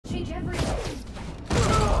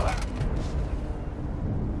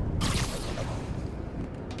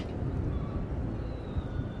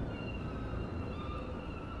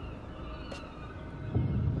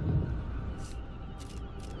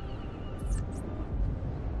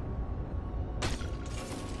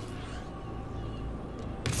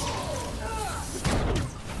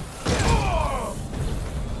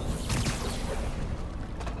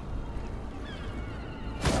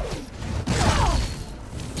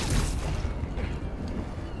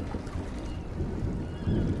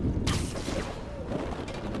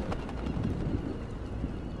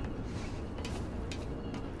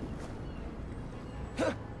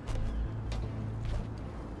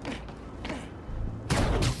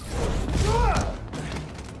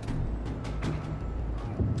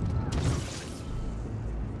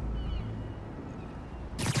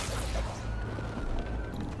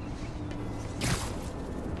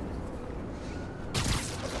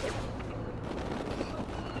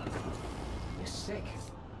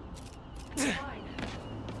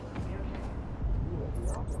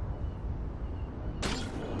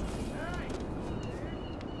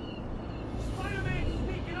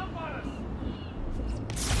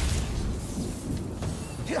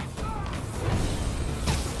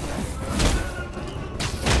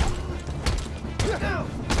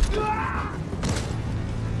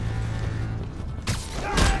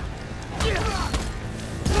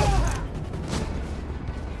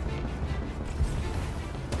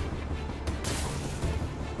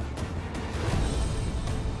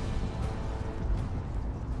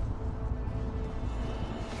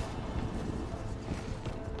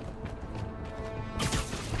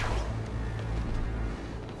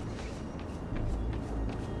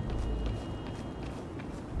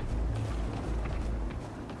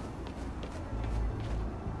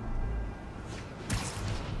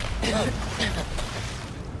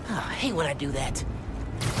Oh, I hate when I do that.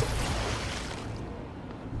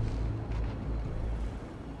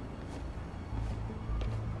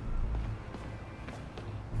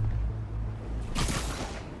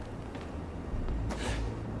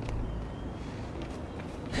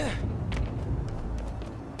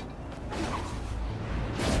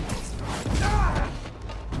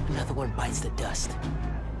 Another one bites the dust.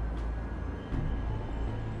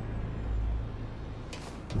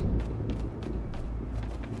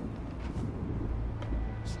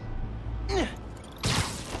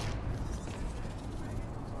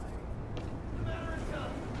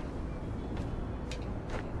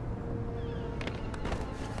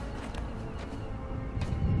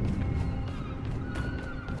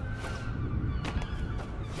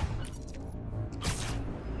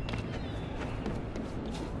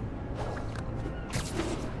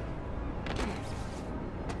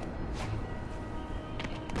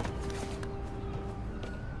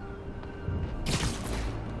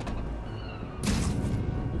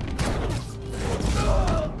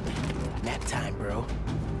 Bro.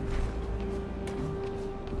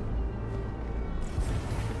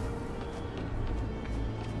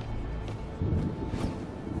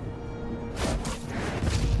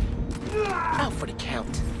 Out for the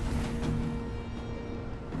count.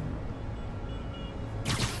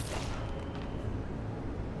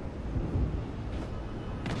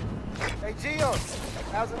 Hey, Gio,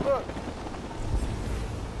 how's it look?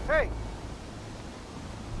 Hey!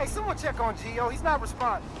 Hey, someone check on Gio. He's not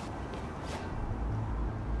responding.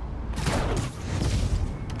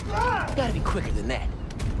 Gotta be quicker than that.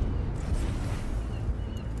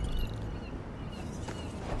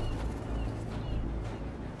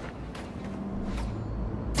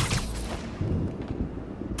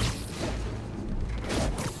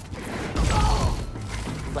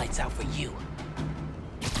 Lights out for you.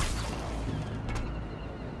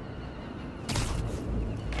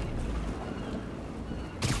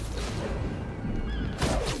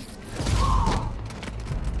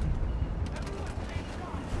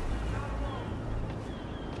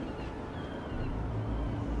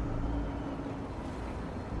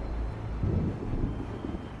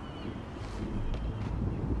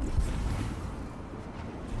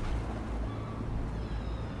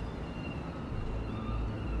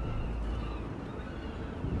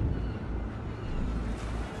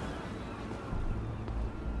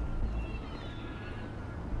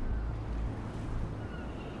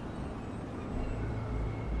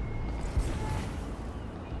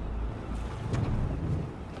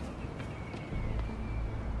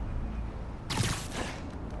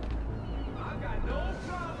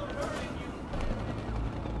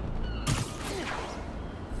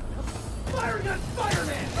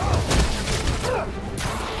 Spiderman!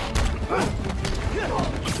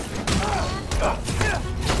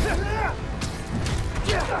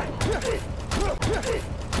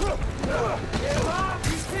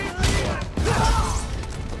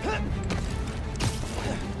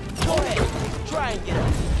 Go ahead, try and get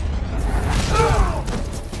him.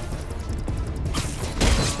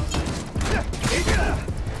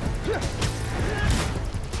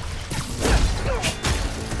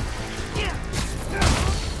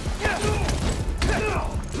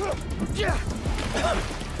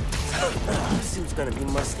 Suit's gonna be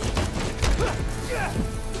musty.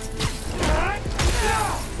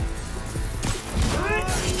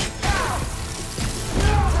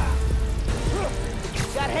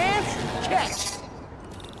 Got hands? Catch!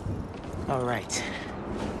 All right.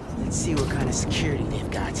 Let's see what kind of security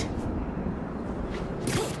they've got.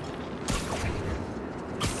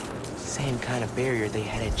 Same kind of barrier they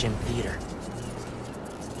had at Gym Theater.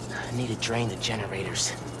 I need to drain the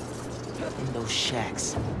generators. In those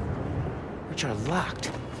shacks, which are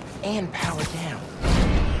locked and powered down.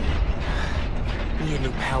 Need a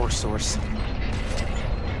new power source.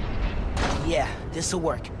 Yeah, this'll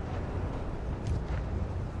work.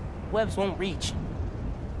 Webs won't reach.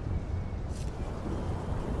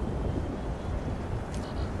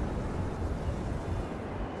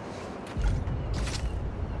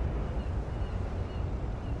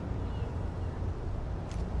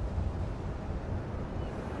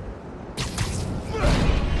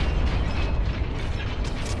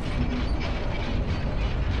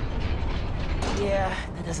 Yeah,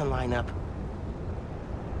 that doesn't line up.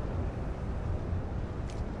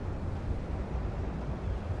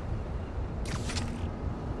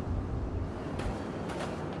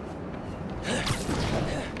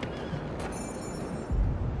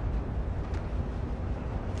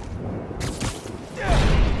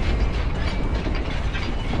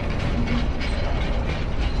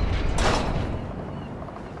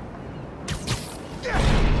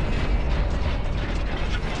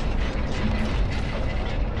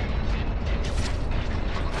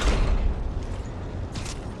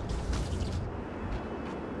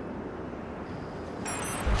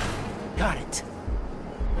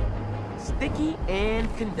 sticky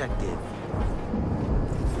and conductive.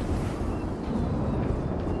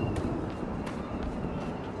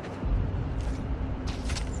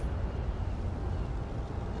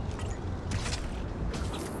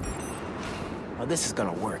 Oh, this is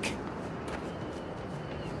gonna work.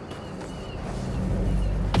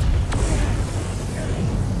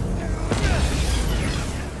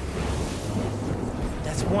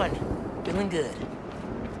 That's one. Feeling good.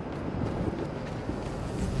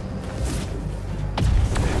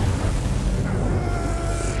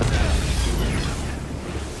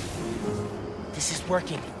 This is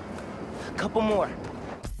working. A couple more.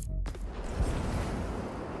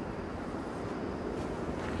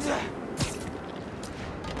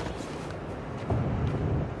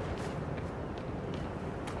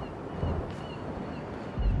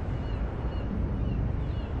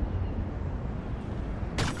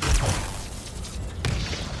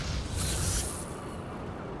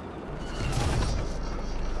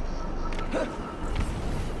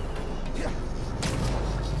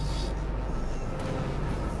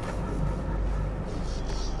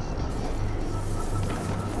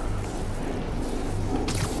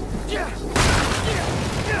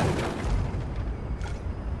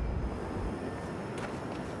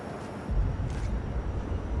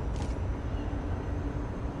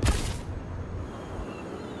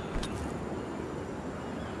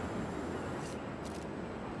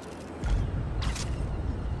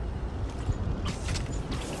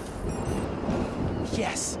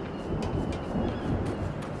 Yes.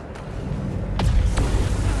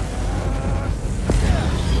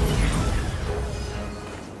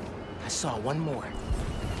 I saw one more.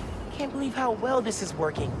 Can't believe how well this is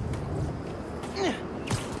working.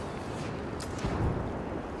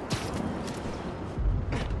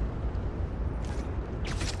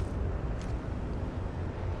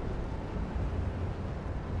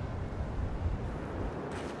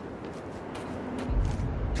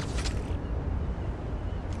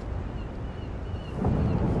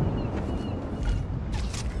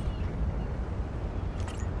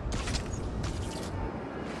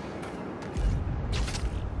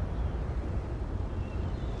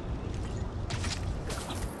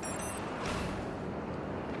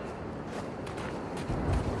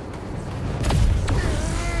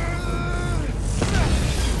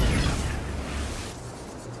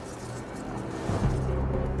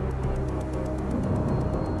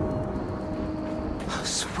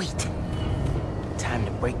 Sweet. Time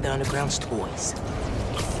to break the Underground's toys.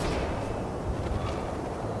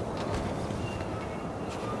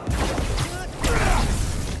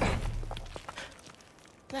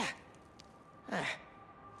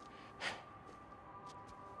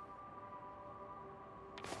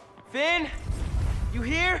 Phin? You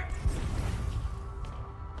here?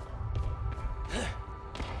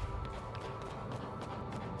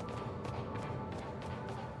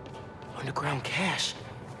 Underground cache.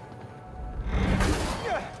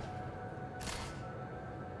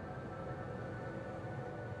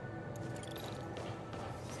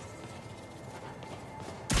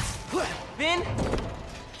 Phin?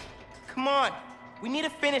 Come on. We need to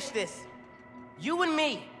finish this. You and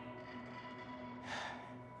me.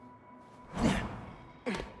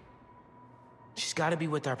 She's gotta be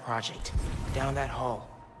with our project. Down that hall.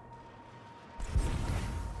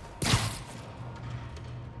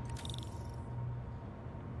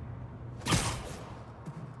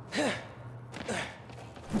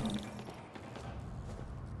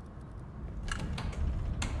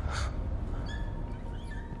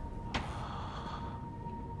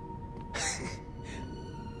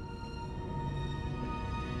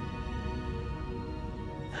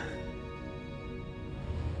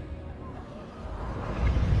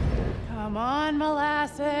 Come on,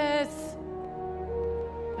 Molasses.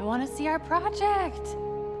 I want to see our project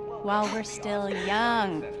while we're still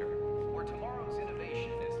young. Where tomorrow's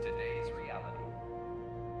innovation is today's reality.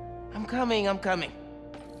 I'm coming.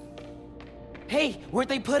 Hey, where'd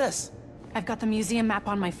they put us? I've got the museum map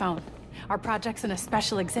on my phone. Our project's in a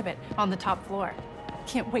special exhibit on the top floor.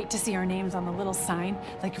 Can't wait to see our names on the little sign,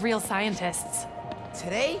 like real scientists.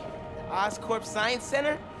 Today, the Oscorp Science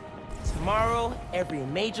Center. Tomorrow, every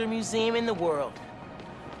major museum in the world.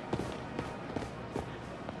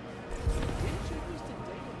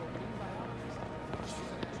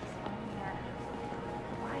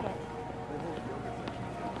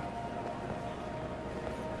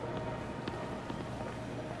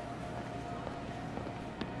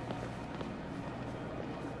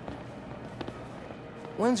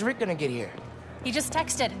 When's Rick gonna get here? He just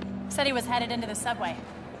texted. Said he was headed into the subway.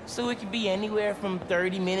 So it could be anywhere from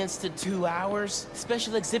 30 minutes to 2 hours.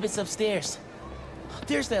 Special exhibits upstairs.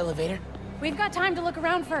 There's the elevator. We've got time to look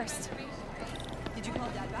around first. Did you call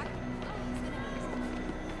Dad back?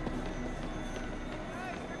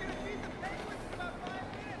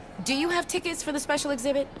 Do you have tickets for the special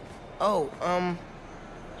exhibit? Oh,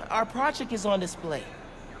 our project is on display.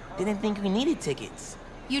 Didn't think we needed tickets.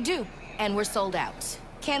 You do, and we're sold out.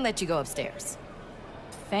 Can't let you go upstairs.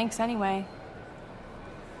 Thanks anyway.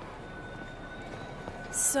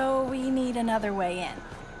 So we need another way in.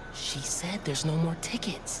 She said there's no more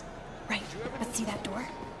tickets. Right, but see that door?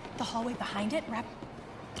 The hallway behind it,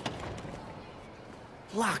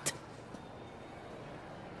 Locked.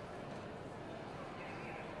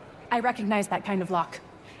 I recognize that kind of lock.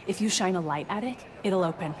 If you shine a light at it, it'll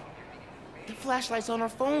open. The flashlights on our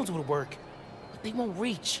phones would work, but they won't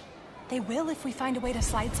reach. They will if we find a way to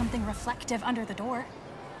slide something reflective under the door.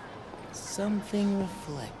 Something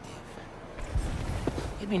reflective.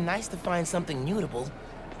 It'd be nice to find something mutable.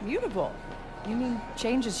 Mutable? You mean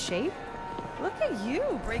changes shape? Look at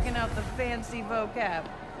you, breaking out the fancy vocab.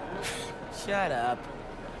 Shut up.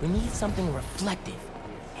 We need something reflective.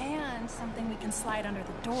 And something we can slide under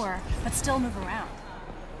the door, but still move around.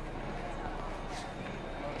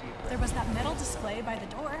 There was that metal display by the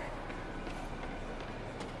door.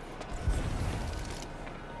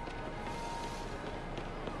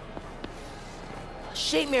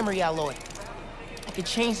 Shape memory alloy. I could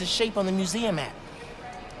change the shape on the museum map.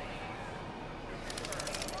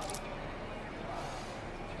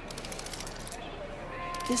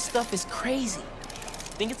 This stuff is crazy.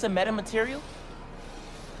 Think it's a metamaterial?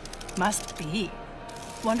 Must be.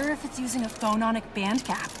 Wonder if it's using a phononic band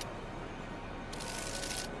cap.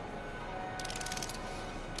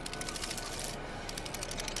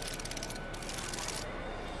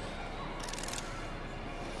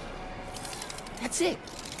 That's it.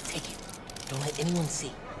 Take it. Don't let anyone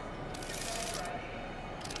see.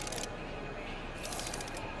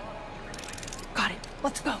 Got it.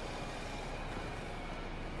 Let's go.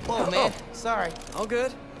 Whoa, man. Sorry. All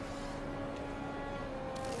good?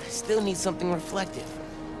 I still need something reflective.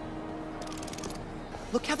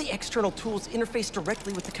 Look how the external tools interface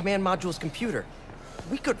directly with the command module's computer.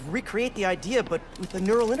 We could recreate the idea, but with a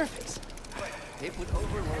neural interface. It would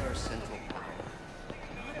overload our central power.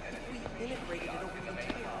 Not if we integrated it over the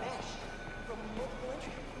entire mesh from multiple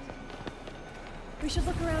entry points. We should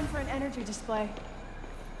look around for an energy display.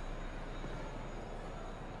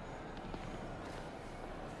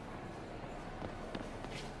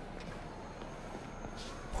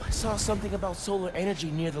 I saw something about solar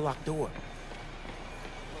energy near the locked door.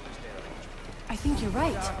 I think you're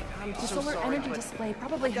right. The solar energy display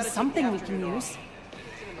probably has something we can use.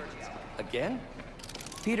 Again?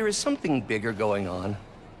 Peter, is something bigger going on?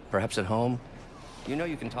 Perhaps at home? You know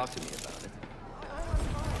you can talk to me about it.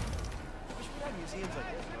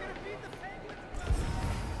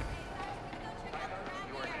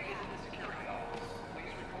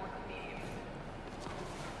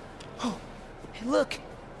 Oh, hey, look.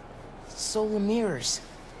 Solar mirrors.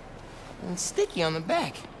 And sticky on the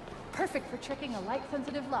back. Perfect for tricking a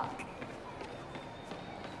light-sensitive lock.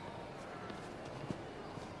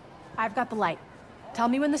 I've got the light. Tell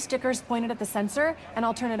me when the sticker's pointed at the sensor, and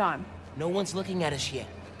I'll turn it on. No one's looking at us yet.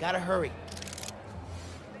 Gotta hurry.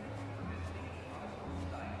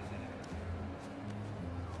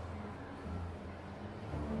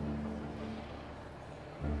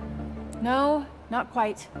 No, not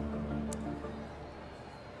quite.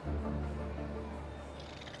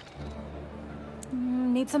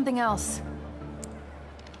 Need something else.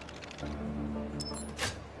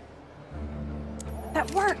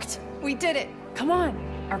 That worked! We did it! Come on,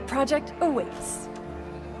 our project awaits.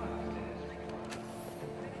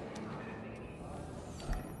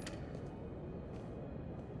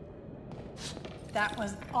 That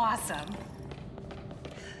was awesome.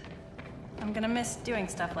 I'm gonna miss doing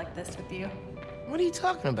stuff like this with you. What are you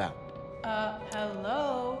talking about?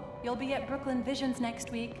 Hello? You'll be at Brooklyn Visions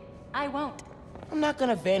next week. I won't. I'm not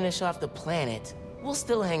gonna vanish off the planet. We'll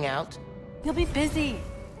still hang out. You'll be busy.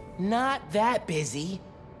 Not that busy.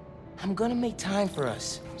 I'm gonna make time for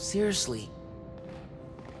us. Seriously.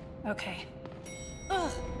 Okay.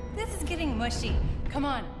 Ugh, this is getting mushy. Come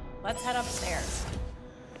on, let's head upstairs.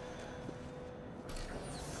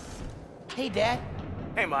 Hey, Dad.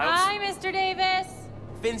 Hey, Miles. Hi, Mr. Davis.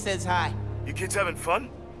 Finn says hi. You kids having fun?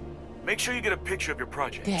 Make sure you get a picture of your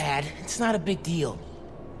project. Dad, it's not a big deal.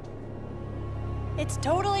 It's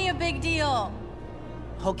totally a big deal.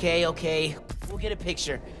 Okay, okay. We'll get a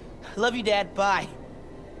picture. Love you, Dad. Bye.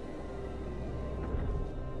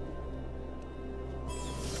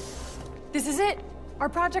 This is it. Our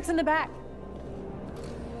project's in the back.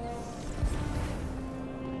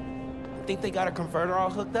 Think they got a converter all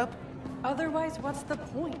hooked up? Otherwise, what's the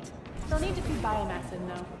point? They'll need to feed biomass in,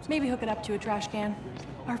 though. Maybe hook it up to a trash can.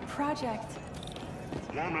 Our project.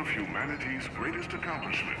 One of humanity's greatest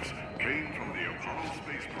accomplishments came from the Apollo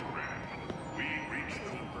space program. We reached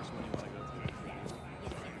the...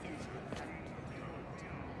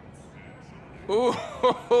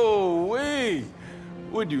 Oh, wait!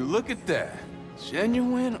 Would you look at that?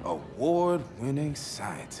 Genuine award-winning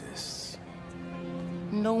scientists.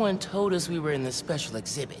 No one told us we were in the special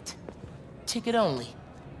exhibit. Ticket only.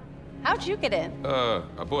 How'd you get in?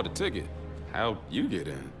 I bought a ticket. How'd you get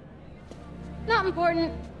in? Not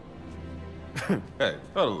important. Hey,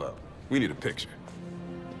 huddle up. We need a picture.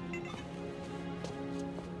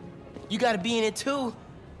 You gotta be in it too.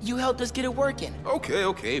 You helped us get it working.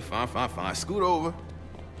 Okay, fine. Scoot over.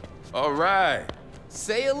 All right.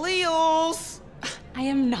 Say alleles! I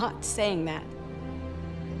am not saying that.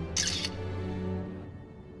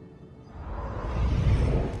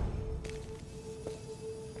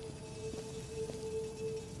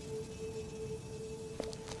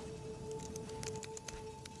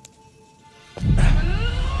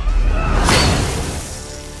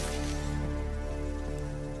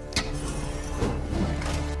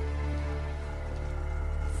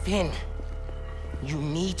 Phin, you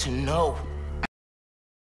need to know.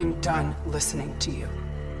 I'm done listening to you.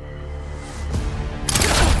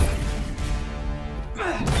 I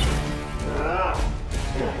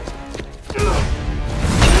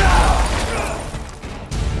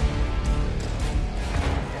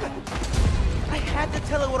had to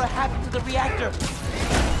tell her what happened to the reactor.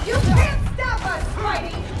 You can't stop us,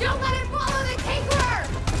 Spidey! Don't let it follow the Tinkerer!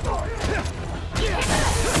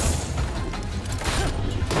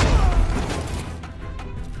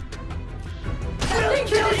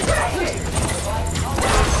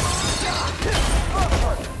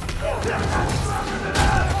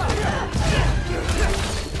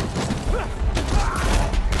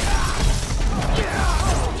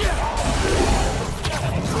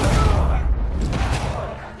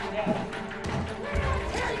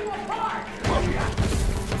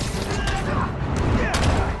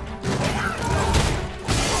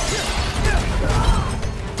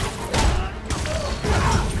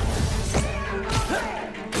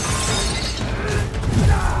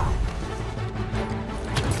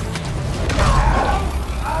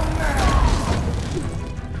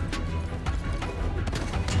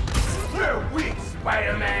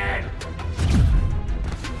 Spiderman!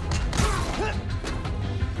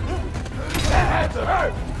 That had to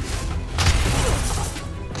hurt!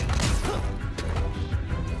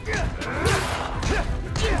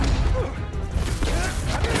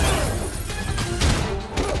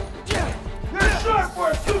 You're short for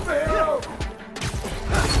a superhero!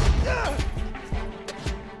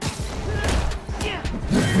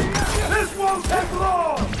 This won't take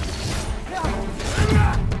long!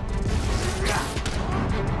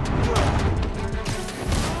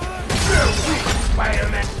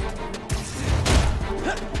 Spider-Man!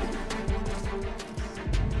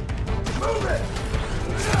 Move it!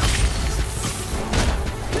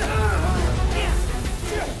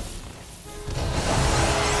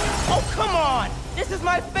 Oh, come on! This is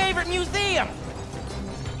my favorite museum!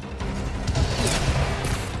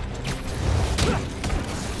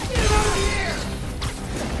 Get over here!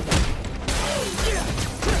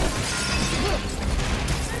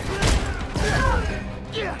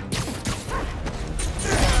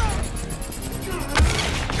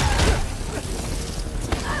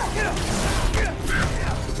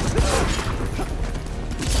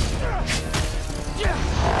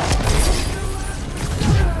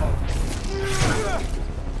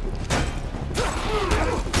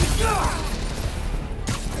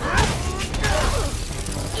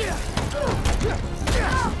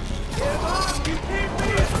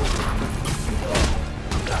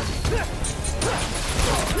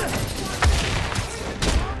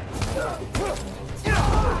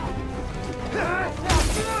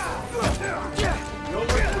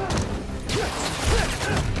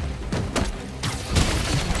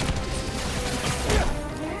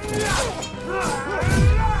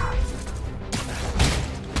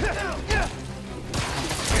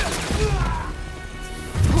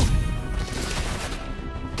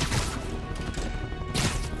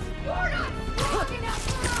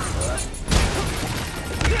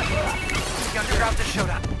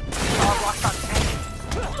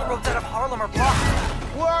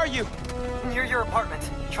 Near your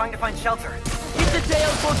apartment, trying to find shelter. Keep the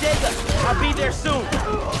Deo's bodega. I'll be there soon.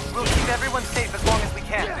 We'll keep everyone safe as long as we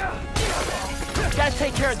can. Gotta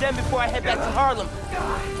take care of them before I head back to Harlem.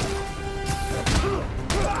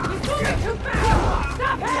 He's moving too fast!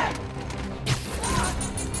 Stop it!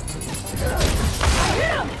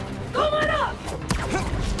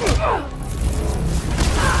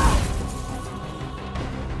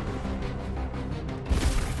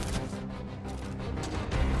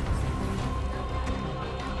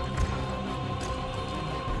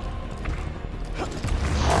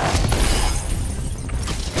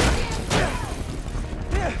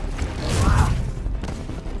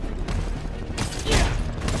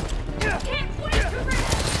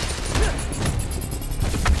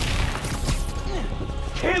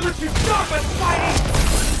 Can't let you stop us, Spidey!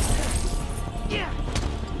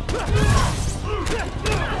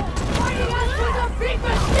 Fighting us was a big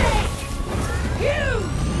mistake!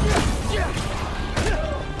 Huge!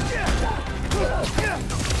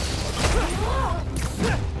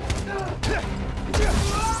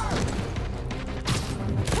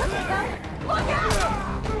 Look out!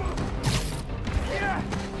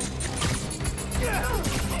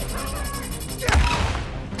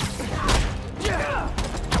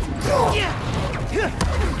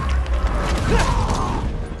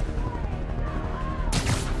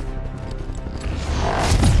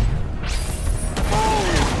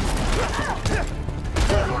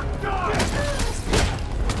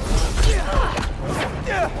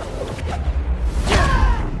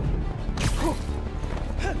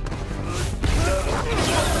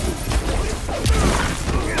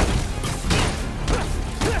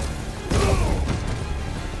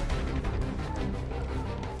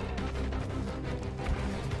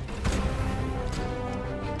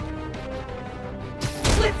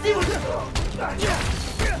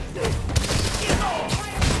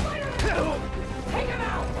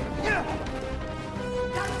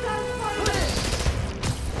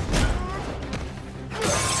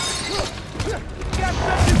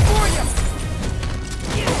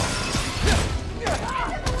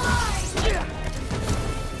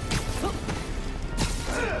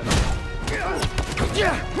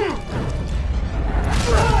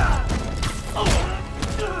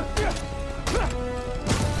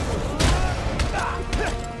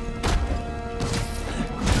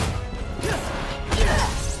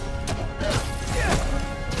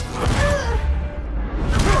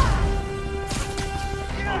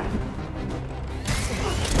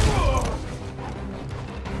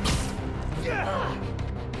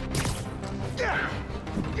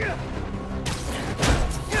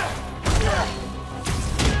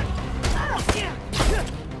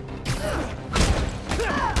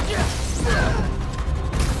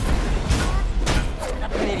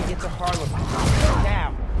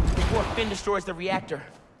 Phin destroys the reactor.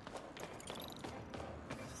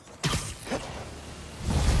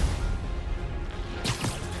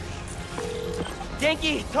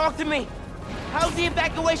 Denki, talk to me! How's the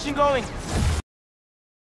evacuation going?